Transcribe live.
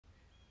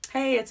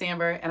Hey, it's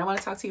Amber, and I want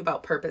to talk to you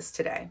about purpose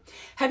today.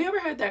 Have you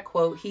ever heard that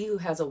quote, "He who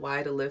has a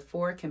why to live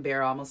for can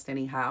bear almost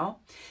any how"?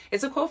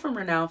 It's a quote from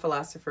renowned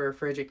philosopher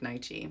Friedrich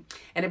Nietzsche,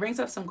 and it brings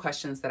up some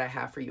questions that I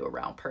have for you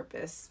around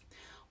purpose.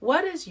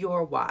 What is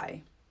your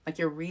why? Like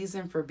your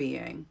reason for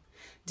being?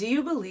 Do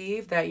you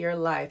believe that your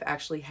life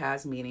actually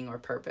has meaning or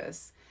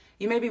purpose?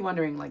 You may be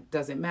wondering, like,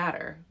 does it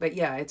matter? But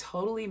yeah, it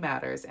totally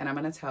matters, and I'm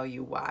going to tell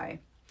you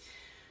why.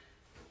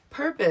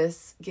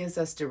 Purpose gives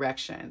us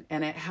direction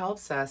and it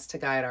helps us to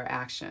guide our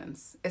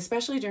actions,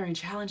 especially during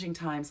challenging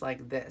times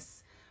like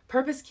this.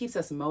 Purpose keeps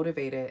us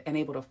motivated and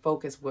able to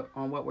focus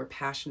on what we're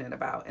passionate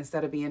about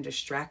instead of being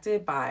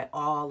distracted by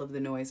all of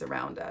the noise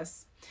around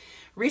us.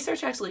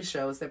 Research actually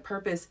shows that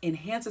purpose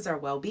enhances our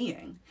well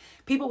being.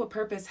 People with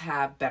purpose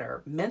have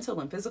better mental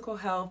and physical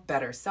health,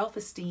 better self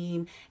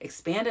esteem,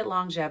 expanded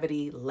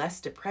longevity, less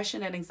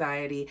depression and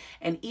anxiety,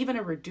 and even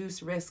a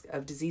reduced risk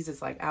of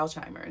diseases like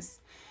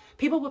Alzheimer's.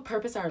 People with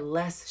purpose are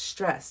less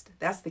stressed.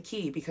 That's the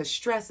key because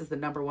stress is the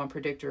 #1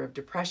 predictor of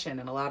depression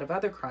and a lot of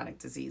other chronic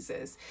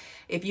diseases.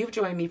 If you've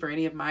joined me for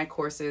any of my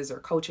courses or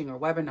coaching or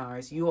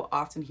webinars, you will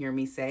often hear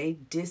me say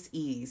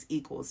dis-ease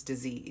equals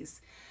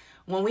disease.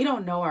 When we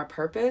don't know our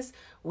purpose,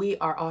 we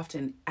are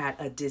often at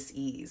a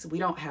dis-ease. We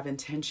don't have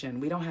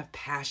intention. We don't have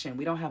passion.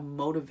 We don't have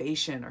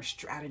motivation or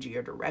strategy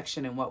or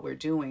direction in what we're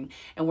doing.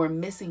 And we're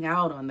missing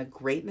out on the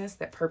greatness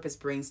that purpose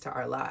brings to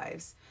our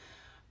lives.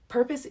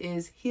 Purpose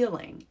is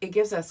healing. It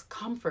gives us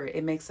comfort.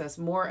 It makes us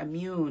more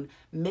immune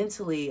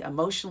mentally,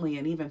 emotionally,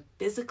 and even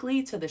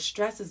physically to the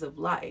stresses of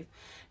life.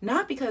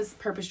 Not because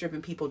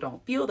purpose-driven people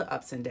don't feel the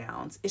ups and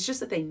downs. It's just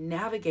that they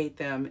navigate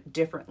them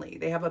differently.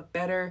 They have a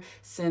better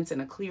sense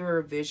and a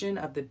clearer vision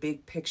of the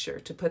big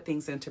picture to put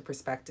things into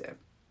perspective.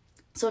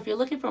 So if you're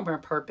looking for more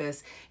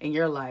purpose in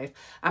your life,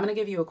 I'm going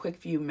to give you a quick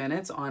few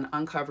minutes on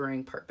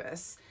uncovering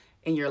purpose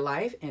in your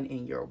life and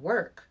in your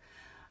work.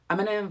 I'm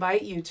going to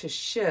invite you to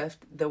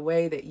shift the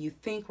way that you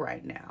think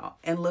right now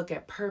and look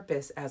at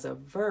purpose as a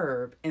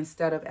verb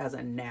instead of as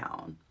a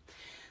noun.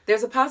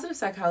 There's a positive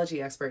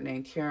psychology expert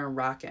named Karen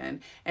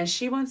Rockin, and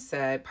she once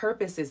said,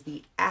 purpose is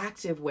the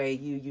active way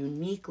you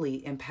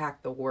uniquely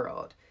impact the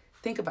world.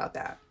 Think about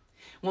that.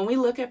 When we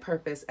look at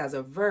purpose as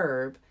a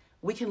verb,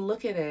 we can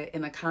look at it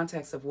in the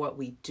context of what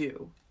we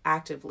do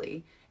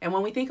actively. And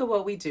when we think of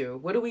what we do,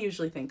 what do we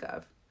usually think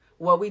of?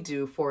 What we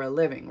do for a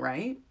living,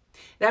 right?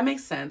 That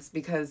makes sense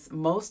because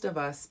most of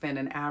us spend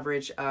an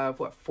average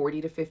of 40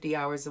 to 50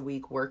 hours a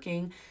week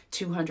working,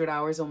 200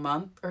 hours a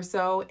month or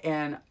so,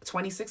 and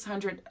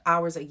 2,600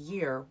 hours a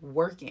year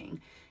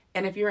working.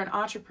 And if you're an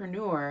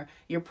entrepreneur,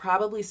 you're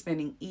probably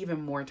spending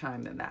even more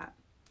time than that.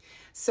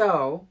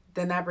 So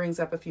then that brings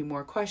up a few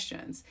more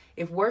questions.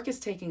 If work is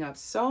taking up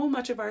so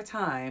much of our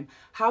time,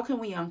 how can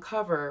we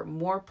uncover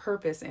more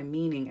purpose and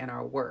meaning in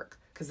our work?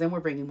 Because then we're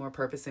bringing more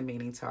purpose and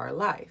meaning to our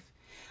life.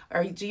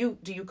 Do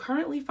you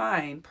currently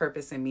find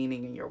purpose and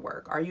meaning in your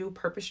work? Are you a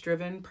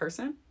purpose-driven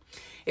person?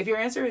 If your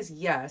answer is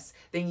yes,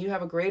 then you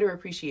have a greater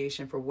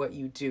appreciation for what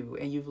you do,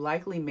 and you've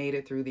likely made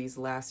it through these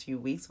last few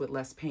weeks with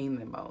less pain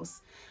than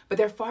most. But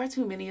there are far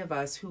too many of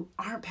us who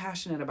aren't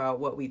passionate about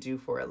what we do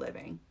for a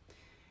living.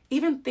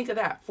 Even think of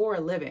that, for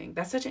a living.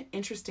 That's such an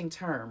interesting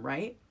term,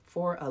 right?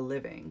 For a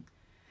living.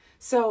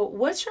 So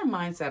what's your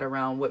mindset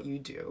around what you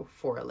do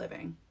for a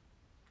living?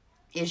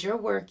 Is your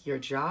work your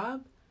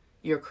job,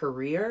 your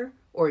career,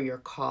 or your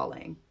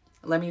calling?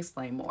 Let me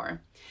explain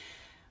more.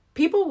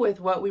 People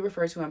with what we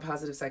refer to in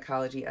positive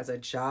psychology as a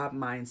job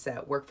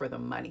mindset work for the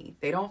money.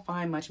 They don't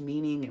find much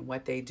meaning in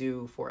what they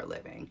do for a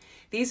living.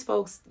 These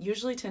folks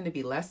usually tend to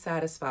be less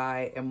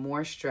satisfied and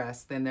more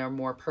stressed than their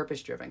more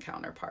purpose-driven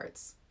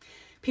counterparts.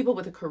 People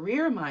with a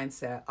career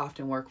mindset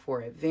often work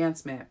for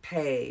advancement,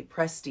 pay,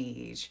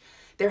 prestige.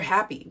 They're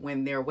happy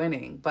when they're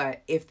winning,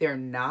 but if they're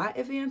not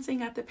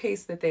advancing at the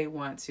pace that they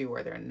want to,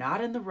 or they're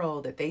not in the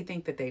role that they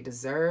think that they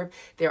deserve,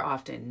 they're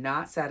often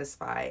not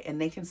satisfied and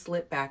they can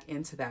slip back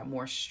into that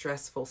more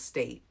stressful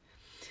state.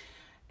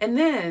 And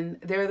then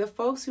there are the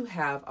folks who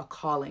have a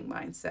calling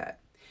mindset.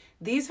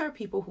 These are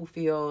people who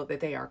feel that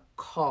they are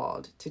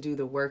called to do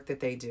the work that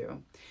they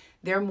do.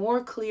 They're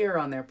more clear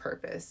on their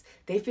purpose.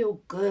 They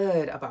feel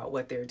good about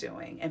what they're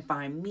doing and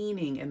find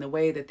meaning in the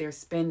way that they're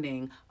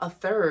spending a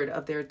third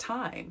of their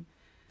time.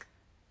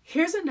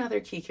 Here's another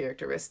key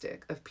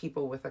characteristic of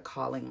people with a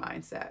calling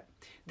mindset.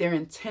 They're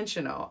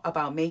intentional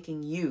about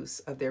making use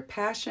of their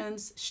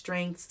passions,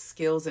 strengths,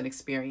 skills, and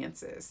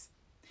experiences.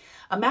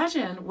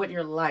 Imagine what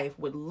your life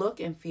would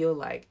look and feel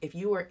like if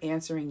you were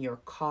answering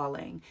your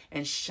calling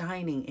and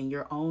shining in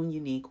your own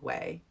unique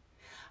way.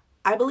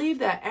 I believe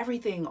that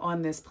everything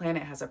on this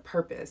planet has a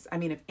purpose. I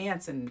mean, if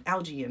ants and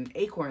algae and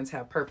acorns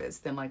have purpose,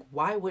 then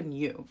why wouldn't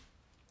you?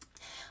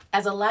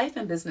 As a life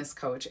and business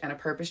coach and a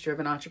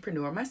purpose-driven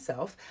entrepreneur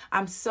myself,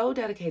 I'm so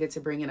dedicated to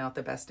bringing out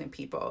the best in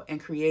people and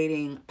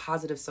creating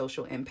positive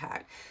social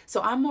impact.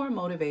 So I'm more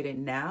motivated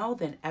now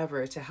than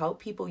ever to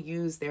help people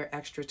use their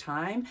extra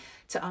time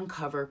to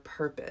uncover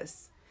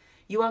purpose.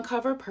 You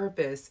uncover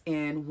purpose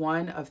in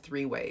one of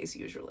three ways,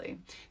 usually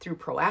through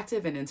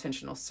proactive and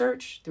intentional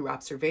search, through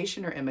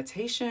observation or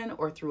imitation,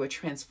 or through a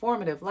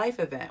transformative life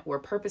event where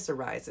purpose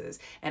arises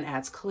and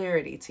adds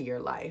clarity to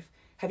your life.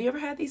 Have you ever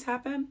had these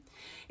happen?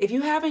 If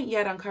you haven't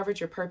yet uncovered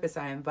your purpose,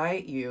 I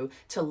invite you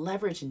to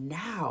leverage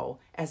now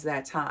as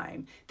that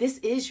time. This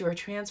is your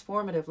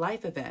transformative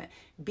life event.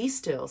 Be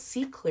still,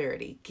 seek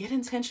clarity, get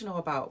intentional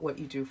about what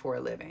you do for a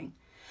living.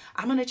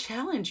 I'm going to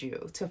challenge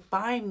you to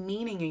find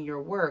meaning in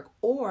your work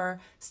or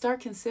start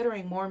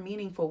considering more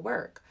meaningful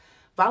work.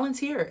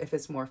 Volunteer if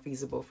it's more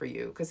feasible for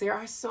you, because there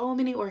are so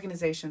many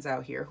organizations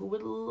out here who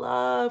would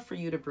love for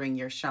you to bring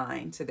your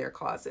shine to their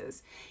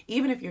causes,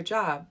 even if your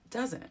job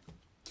doesn't.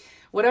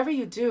 Whatever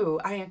you do,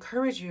 I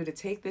encourage you to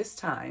take this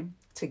time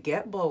to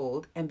get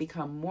bold and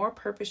become more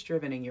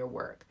purpose-driven in your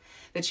work.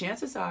 The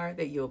chances are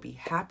that you'll be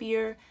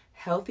happier,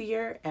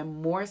 healthier,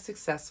 and more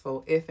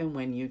successful if and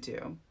when you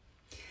do.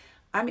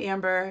 I'm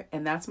Amber,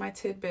 and that's my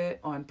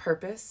tidbit on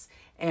purpose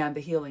and the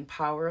healing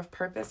power of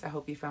purpose. I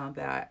hope you found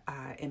that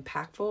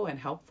impactful and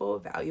helpful,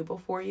 valuable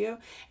for you.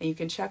 And you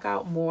can check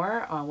out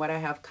more on what I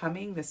have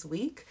coming this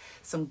week.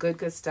 Some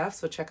good stuff.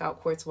 So check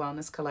out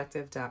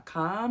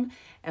quartzwellnesscollective.com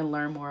and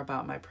learn more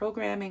about my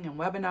programming and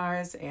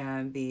webinars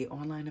and the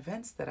online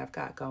events that I've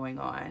got going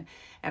on.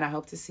 And I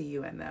hope to see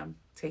you in them.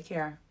 Take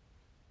care.